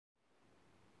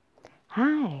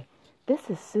Hi, this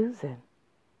is Susan.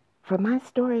 From my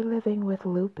story Living with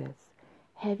Lupus,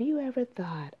 have you ever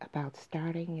thought about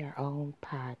starting your own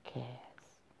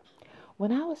podcast?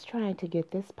 When I was trying to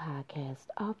get this podcast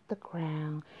off the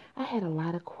ground, I had a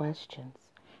lot of questions.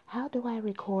 How do I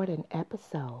record an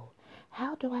episode?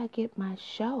 How do I get my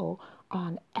show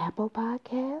on Apple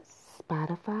Podcasts,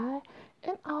 Spotify,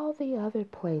 and all the other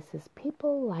places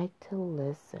people like to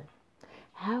listen?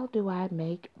 How do I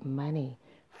make money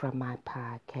from my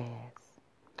podcast?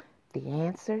 The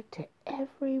answer to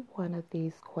every one of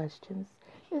these questions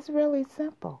is really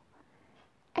simple.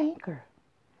 Anchor.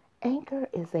 Anchor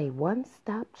is a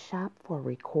one-stop shop for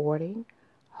recording,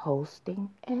 hosting,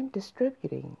 and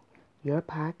distributing your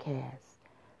podcast.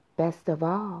 Best of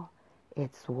all,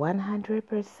 it's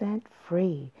 100%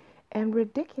 free and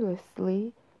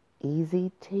ridiculously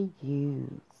easy to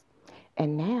use.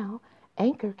 And now,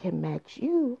 Anchor can match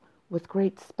you with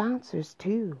great sponsors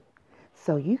too,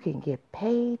 so you can get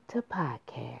paid to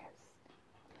podcast.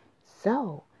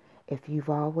 So, if you've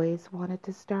always wanted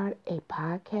to start a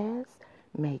podcast,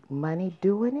 make money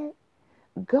doing it,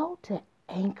 go to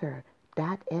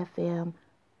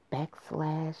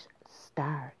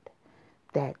anchor.fm/start.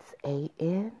 That's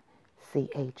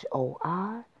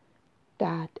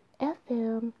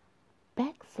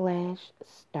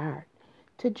ANCHOR.FM/start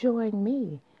to join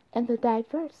me and the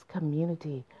diverse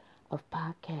community of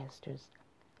podcasters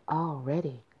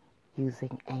already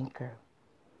using Anchor.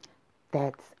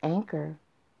 That's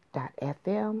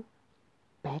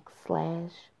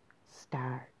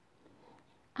anchor.fm/start.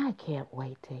 I can't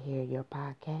wait to hear your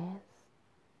podcast.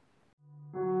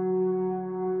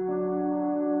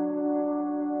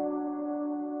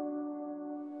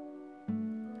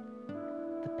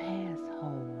 The past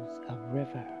holds a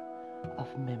river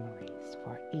of memories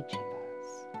for each of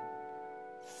us,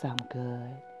 some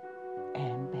good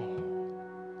and bad.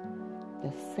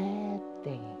 The sad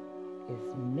thing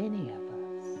is many of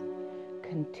us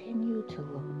continue to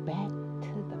look back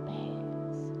to the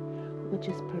past, which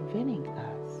is preventing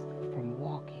us from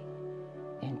walking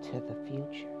into the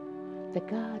future that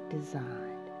God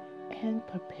designed and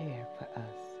prepared for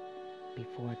us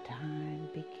before time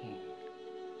began.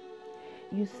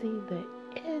 You see, the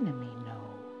enemy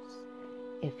knows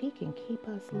if he can keep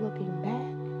us looking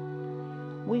back,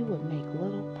 we will make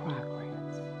little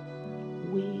progress.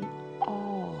 We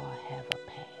all have a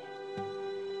past,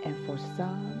 and for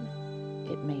some,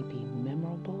 it may be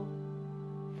memorable.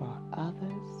 For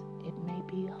others, it may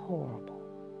be horrible.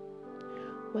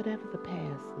 Whatever the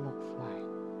past looks like,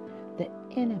 the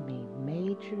enemy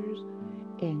majors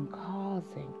in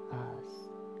causing us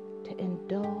to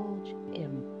indulge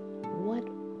in what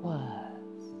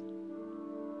was.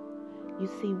 You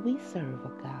see, we serve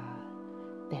a God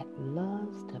that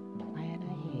loves to plan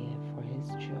ahead for his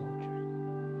children.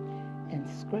 And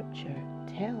Scripture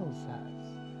tells us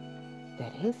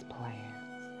that his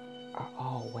plans are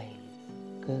always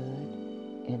good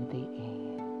in the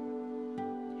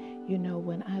end. You know,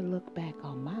 when I look back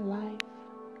on my life,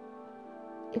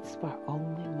 it's for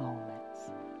only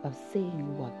moments of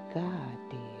seeing what God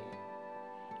did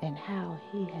and how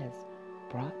he has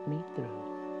brought me through.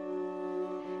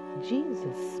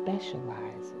 Jesus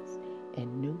specializes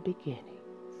in new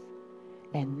beginnings.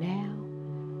 And now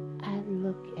I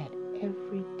look at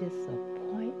every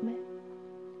disappointment,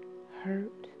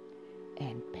 hurt,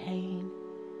 and pain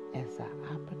as an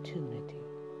opportunity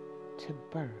to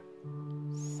birth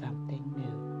something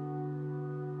new.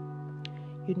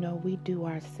 You know, we do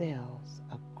ourselves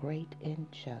a great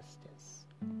injustice,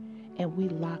 and we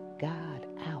lock God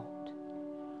out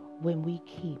when we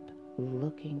keep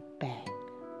looking back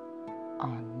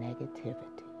on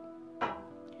negativity.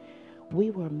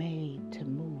 We were made to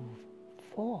move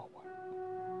forward,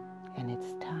 and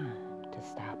it's time to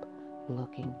stop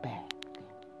looking back.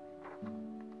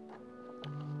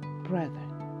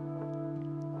 Brethren,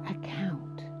 I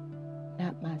count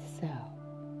not myself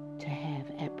to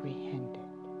have apprehended,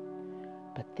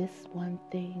 but this one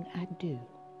thing I do,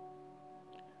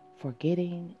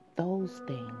 forgetting those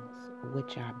things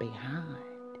which are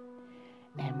behind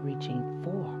and reaching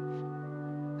forth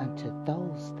unto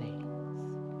those things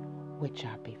which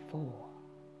are before.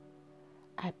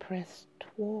 I press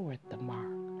toward the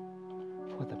mark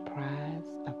for the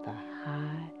prize of the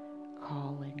high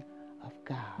calling of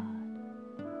God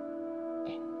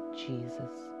in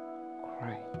Jesus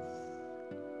Christ.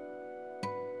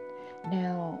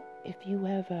 Now, if you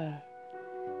ever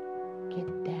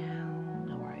get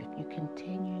down or if you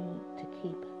continue to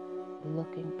keep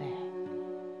looking back,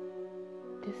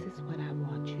 this is what I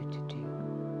want you to do.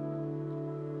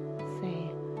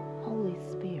 Say, Holy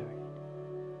Spirit,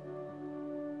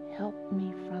 help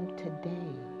me from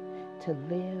today to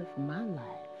live my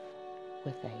life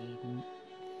with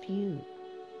a view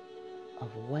of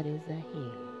what is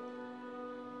ahead.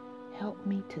 Help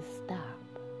me to stop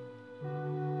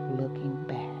looking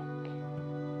back.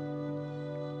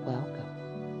 Welcome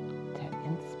to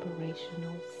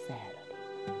Inspirational Saturday.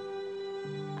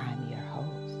 I'm your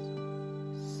host,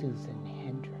 Susan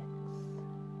Hendricks.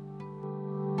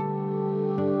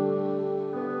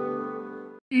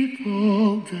 We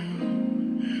fall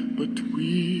down, but we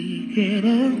get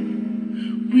up.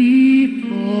 We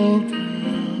fall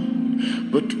down,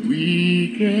 but we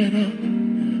get up.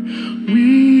 We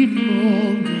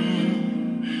fall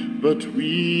down, but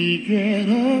we get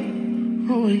up.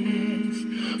 Oh yes,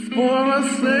 for a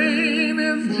saint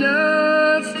is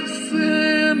just a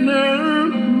sinner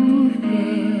who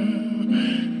fell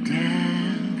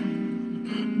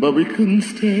down, but we couldn't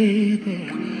stay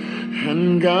there.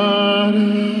 And God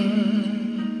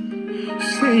sing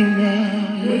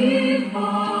now. We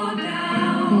fall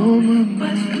down,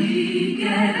 but we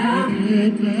get up.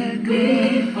 Get back up.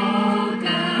 We fall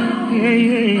down, But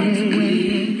we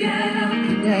get up.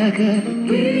 Back up.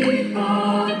 We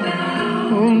fall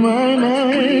down, Oh my.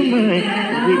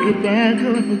 We get back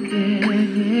up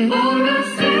again. for a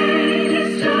saint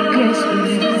is just a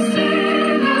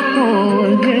sinner. Oh,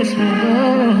 yes, we are.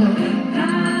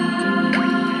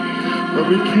 But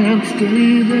we can't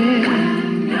stay there.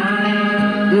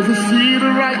 There's a seed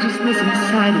of righteousness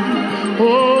inside of you.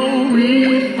 Oh, we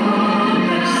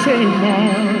say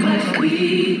now. But we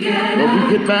get But up. we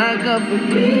get back up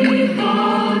again. We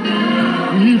fall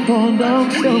down, We fall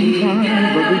down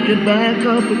sometimes, but we get back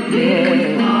up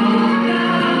again.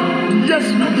 Yes,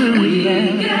 we do. We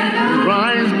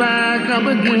rise back up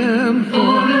again for for a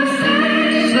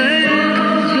saint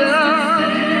Savior,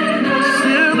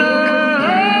 sinner.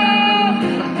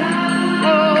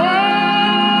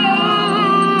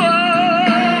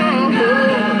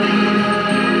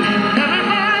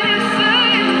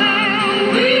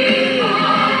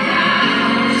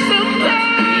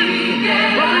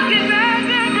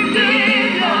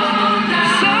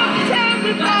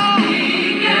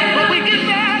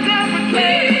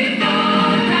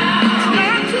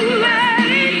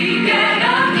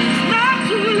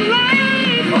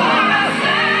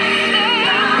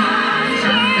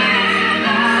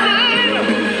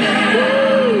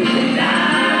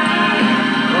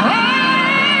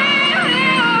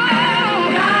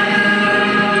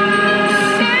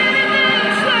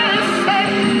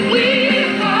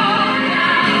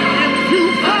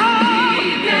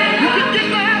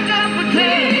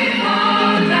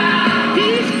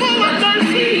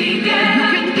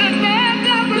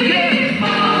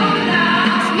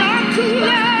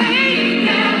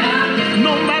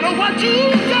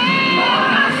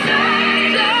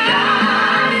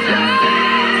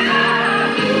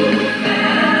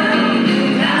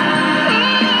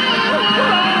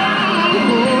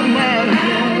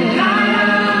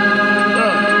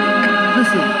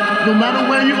 No matter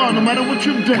where you are, no matter what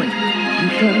you've done, you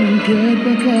can get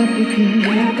back up again.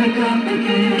 Get back up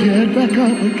again. Get back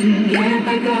up again. Get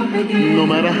back up again. No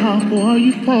matter how far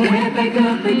you fall, Get back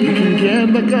up you again. can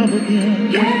get back up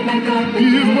again. Get back up again.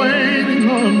 He's waiting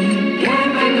on you.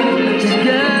 Get back up again. Just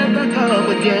get back up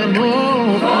again. Oh,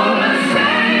 For a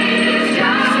saint is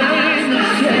just a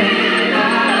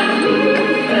sinner who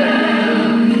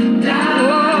fell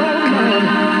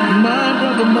down. my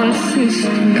brother, my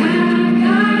sister.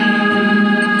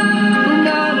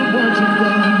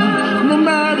 No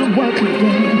matter what you've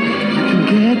done, you can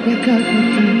get back up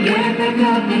again. Get back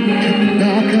up again.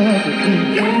 Back up again.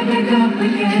 Get back up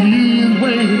again. He is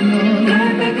waiting on you.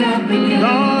 Get back up again.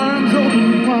 Arms open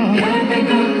wide. Get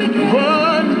back up again.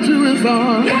 Run to his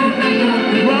arms. Get back up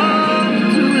again. Run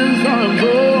to his arms. Oh,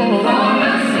 For a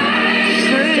saint is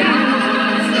say, just a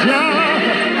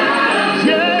yeah,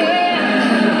 yeah.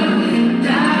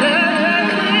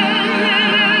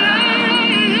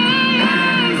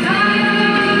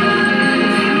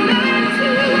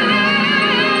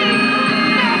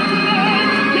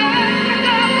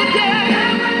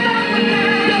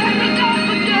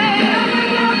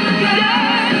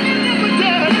 Yeah.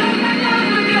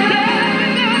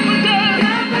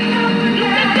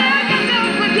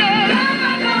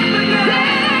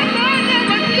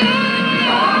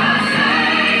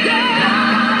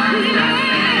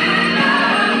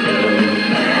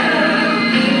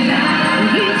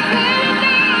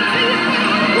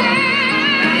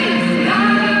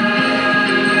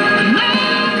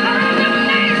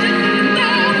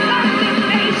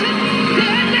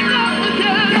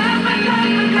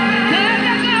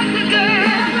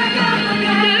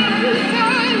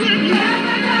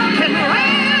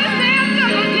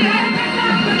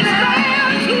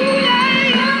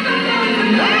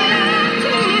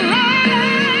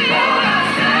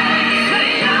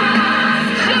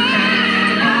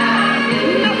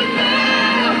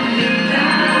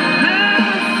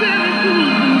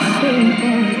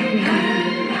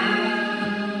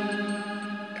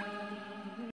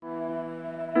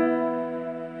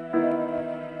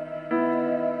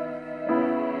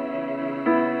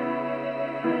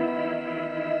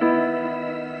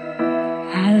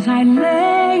 As I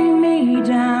lay me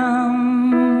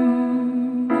down,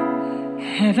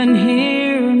 heaven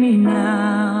hear me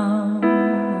now.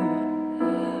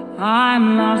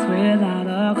 I'm lost without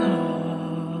a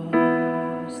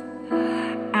cause,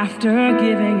 after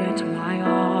giving it my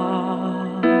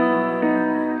all.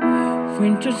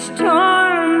 Winter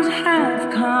storms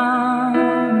have come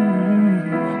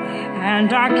and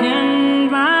darkened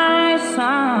my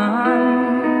sun.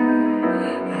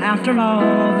 After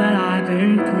all that I've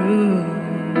been through,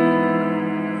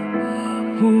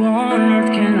 who on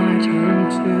earth can I turn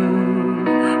to?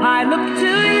 I look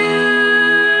to you,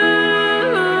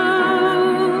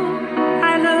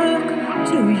 I look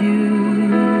to you.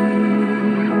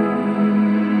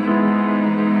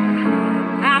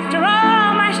 After all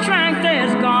my strength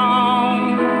is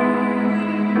gone,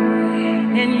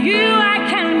 in you I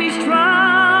can be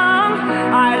strong.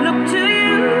 I look to you.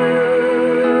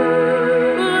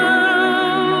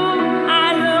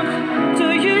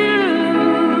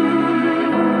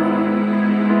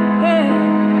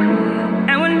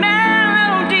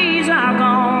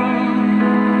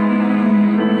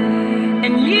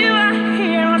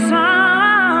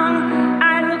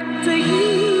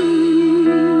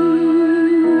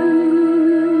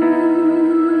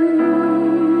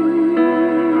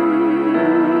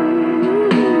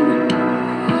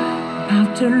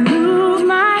 To lose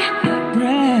my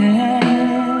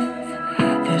breath,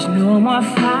 there's no more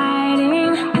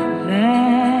fighting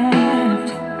left,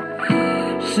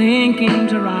 sinking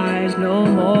to rise no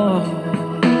more,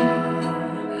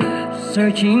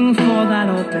 searching for that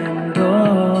open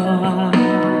door.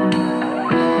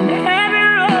 And every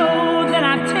road that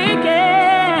I've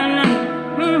taken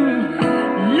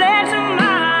led to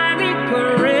my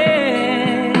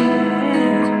regret,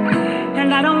 and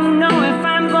I don't know if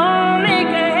I'm going.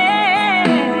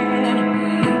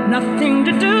 Nothing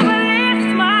to do but lift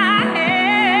my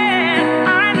head.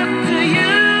 I look to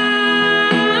you.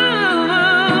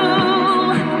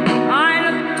 I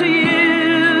look to you.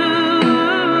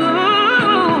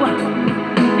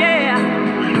 Yeah.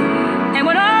 And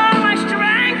when all my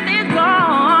strength is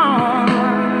gone,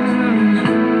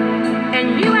 and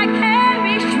you I can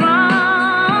be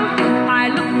strong, I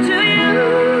look to you.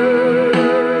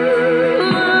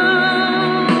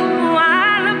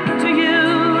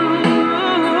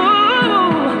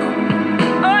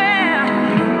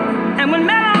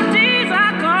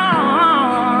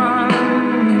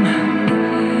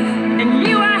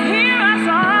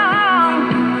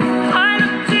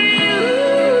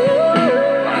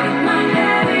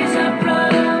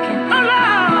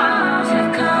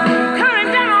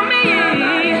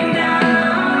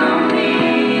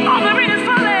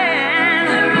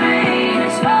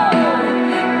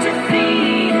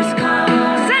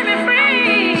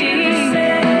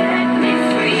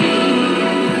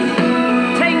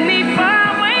 Far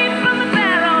away.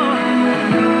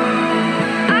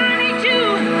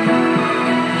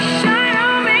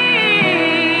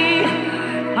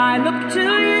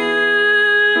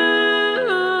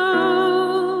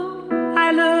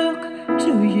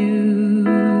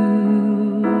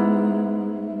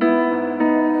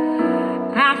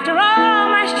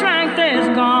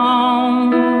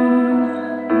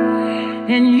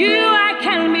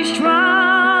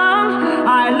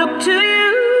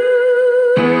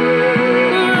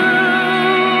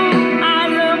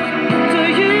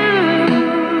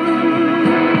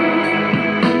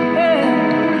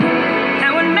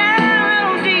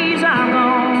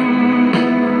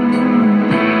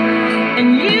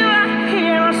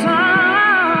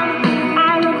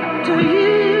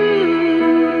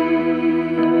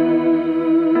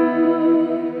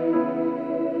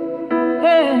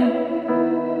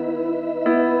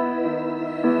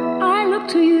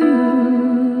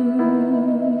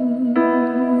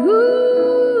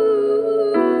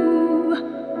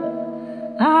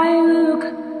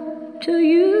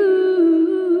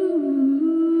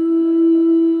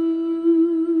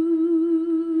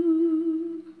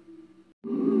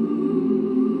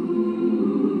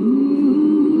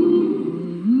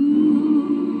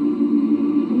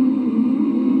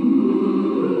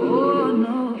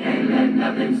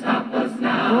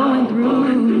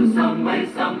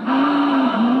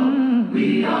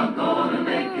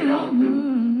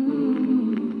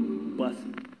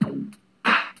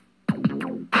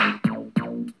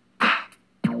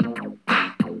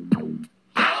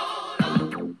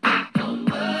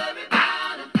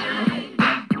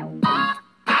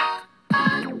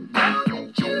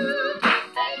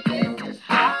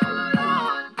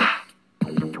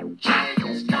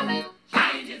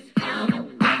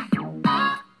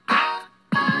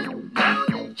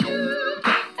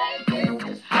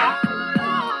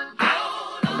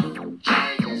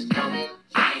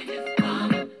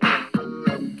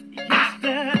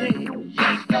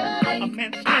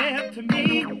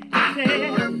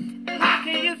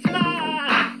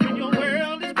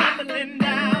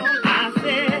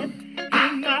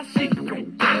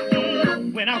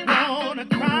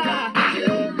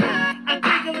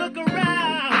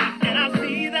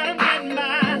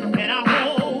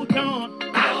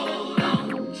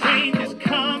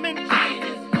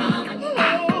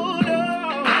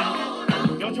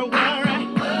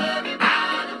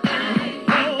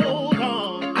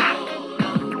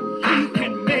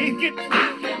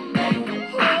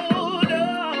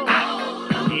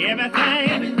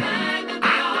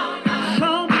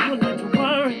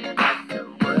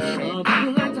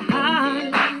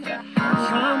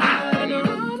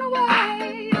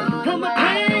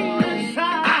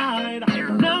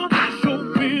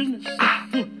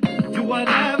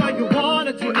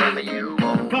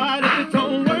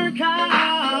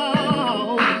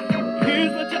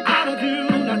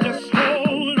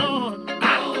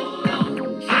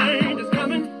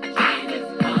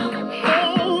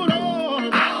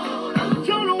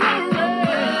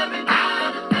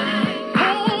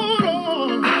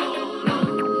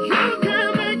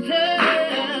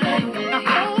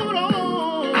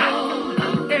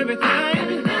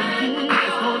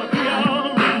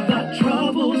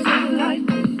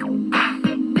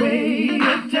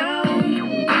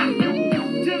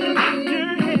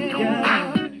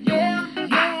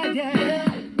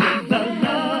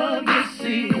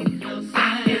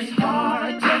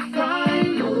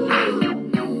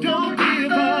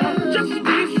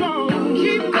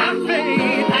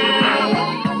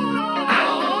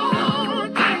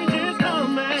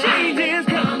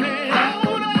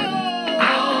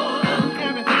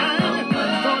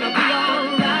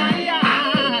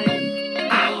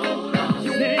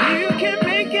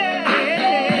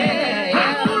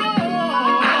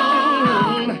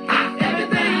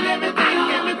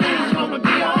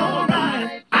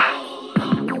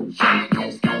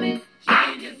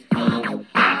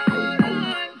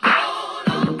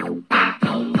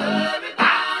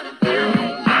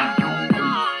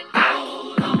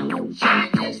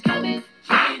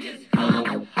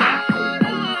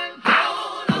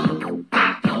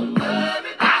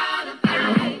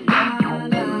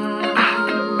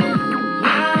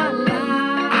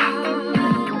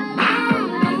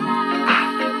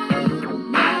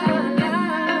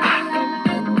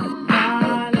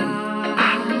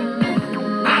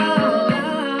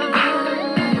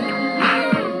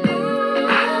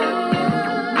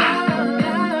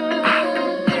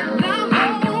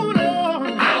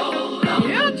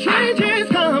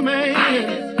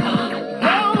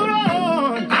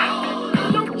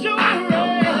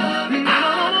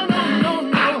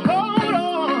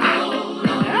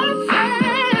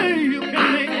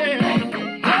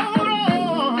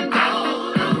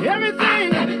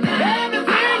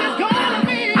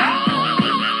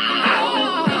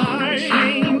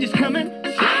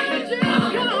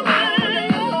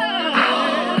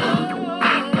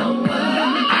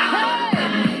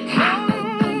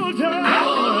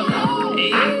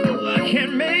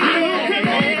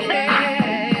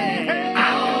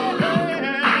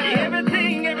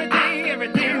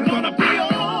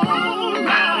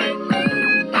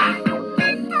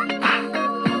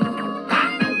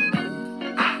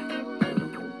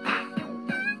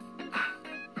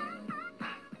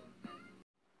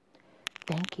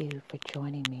 for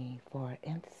joining me for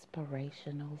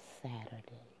Inspirational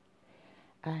Saturday.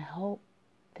 I hope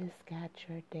this got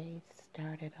your day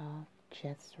started off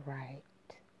just right.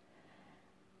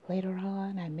 Later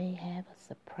on, I may have a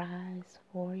surprise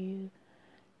for you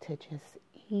to just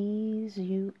ease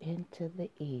you into the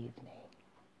evening.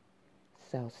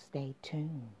 So stay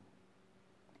tuned.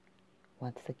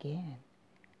 Once again,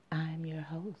 I'm your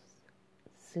host,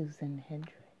 Susan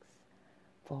Hendricks,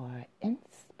 for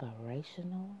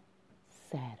Inspirational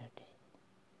Saturday.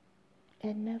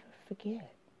 And never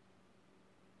forget,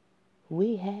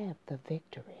 we have the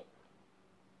victory.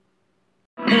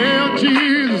 Hail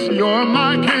Jesus, you're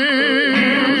my King.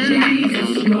 Hail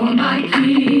Jesus, you're my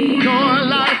King. Your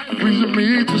life brings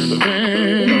me to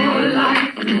sing. Your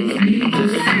life brings me to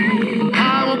sing.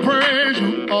 I will praise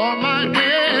you all my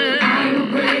days. I will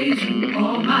praise you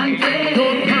all my days.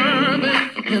 You're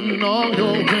perfect in all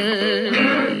your ways.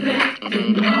 Perfect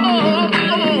in all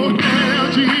your ways.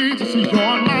 Hail Jesus,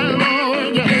 you're my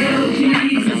Lord. Hail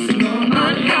Jesus, you're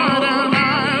my God, Lord. and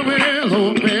I will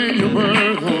obey your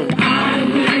word. I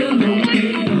will obey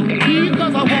you.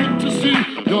 Because I want to see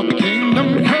your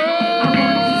kingdom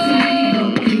come. See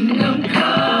your kingdom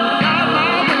come. Not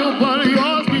my will, but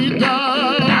yours be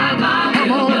done. Not my Come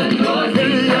will, on. but yours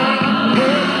be done.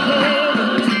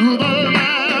 Glory to the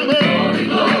Lamb.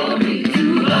 Glory to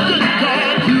the Lamb.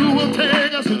 God, you will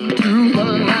take us into the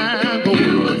land.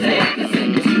 You will take us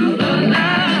into the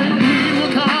land. We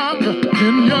will conquer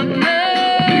in your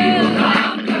name. We will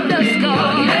conquer. Yes,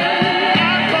 God.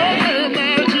 I proclaim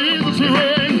that Jesus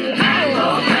reigns.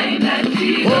 Proclaim that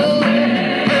Jesus Oh,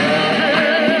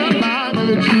 Lion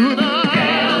of Judah.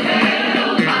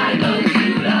 Lion of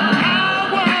Judah.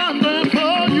 How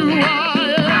wonderful you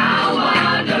are. How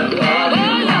wonderful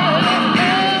you are.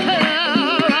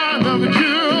 Lion of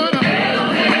Judah.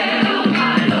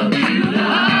 Lion of Judah.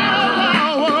 How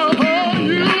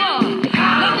powerful you are.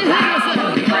 Let me hear you say,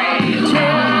 Praise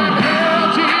Hail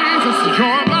Jesus,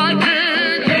 you're my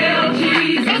King. Hail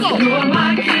Jesus, Come on. you're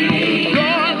my King.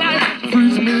 Your life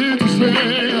brings me to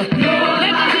sing. Your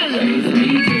life brings me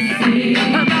to sing.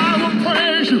 And I will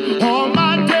praise you all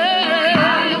my days.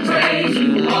 I will praise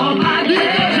you all my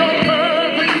Because you're days.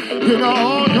 perfect in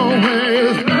all your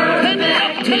ways. Take me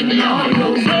up, take me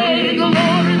up. Say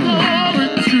glory, glory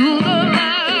to the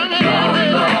Lamb.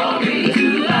 Glory to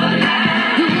the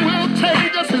Lamb. You will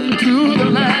take us into the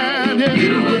land. Yes.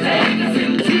 You will take us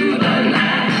into the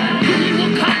land. We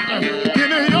will conquer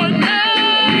in your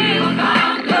name. We will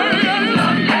conquer in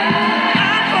your name. I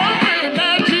proclaim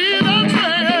that Jesus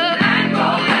reigns. And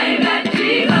proclaim that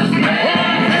Jesus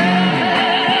reigns.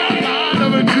 Lion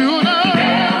of Judah.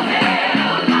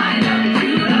 Lion of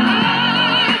Judah.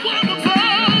 How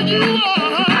wonderful you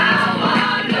are. How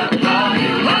wonderful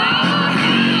you are.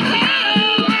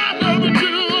 Lion of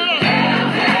Judah.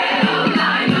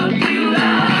 Lion of Judah.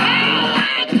 How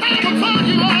powerful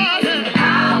you are.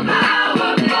 How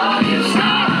powerful you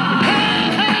are.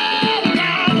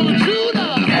 Lion of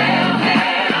Judah.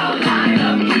 Lion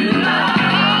of Judah.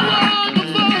 How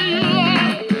wonderful you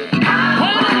are. How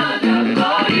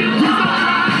wonderful you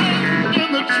are. In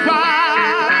the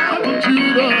tribe of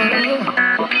Judah,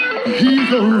 he's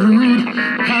the root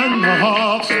and the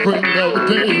offspring of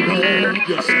David.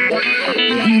 Yes,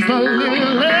 he's the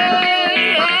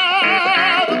lily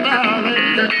of the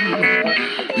valley.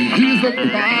 He's the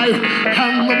bright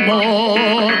and the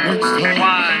morning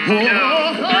star. Oh,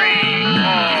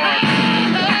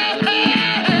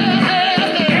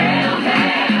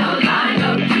 Lion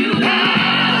of Judah.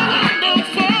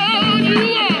 wonderful you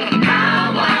are.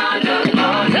 How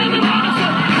wonderful you are.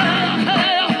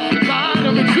 Lion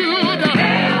of Judah.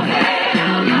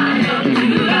 Lion of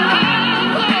Judah. How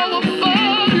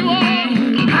powerful you are.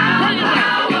 How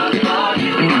powerful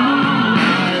you are.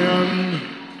 Lion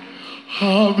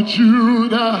of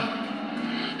Judah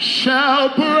shall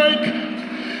break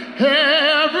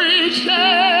every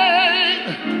chain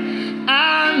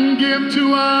and give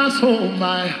to us, oh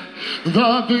my,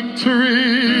 the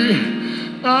victory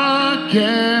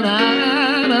again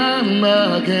and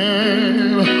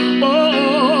again.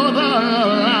 Oh, the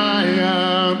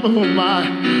Lion, oh my,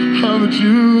 of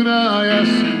Judah,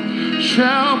 yes,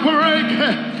 shall break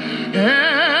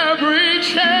every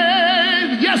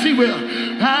chain. Yes, he will.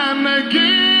 And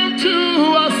give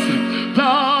to us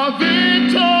the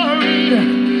victory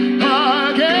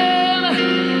again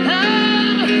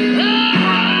and again.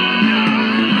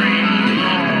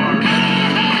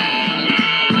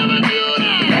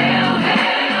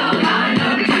 Lion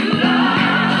of Judah.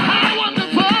 How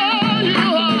wonderful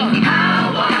you are.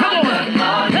 How Come on.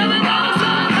 wonderful you Everybody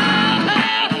say,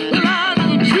 Lion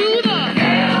of Judah.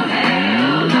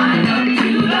 Lion of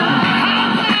Judah.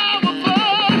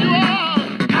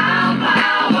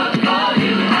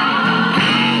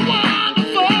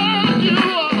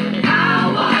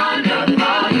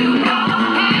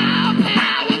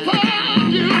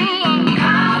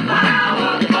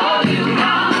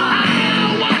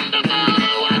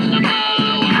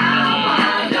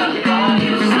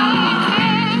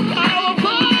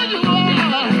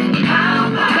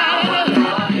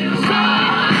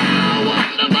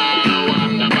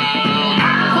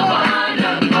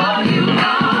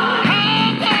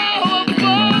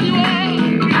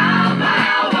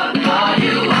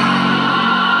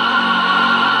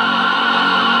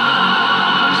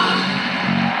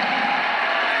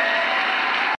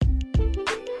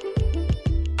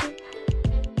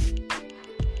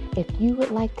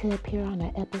 to appear on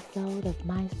an episode of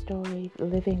My Story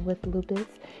Living with Lupus,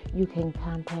 you can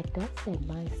contact us at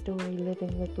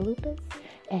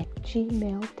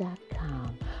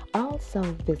mystorylivingwithlupus@gmail.com. Also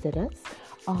visit us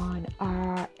on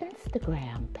our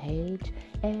Instagram page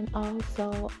and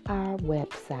also our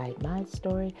website, My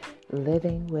Story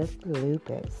Living with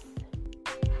Lupus.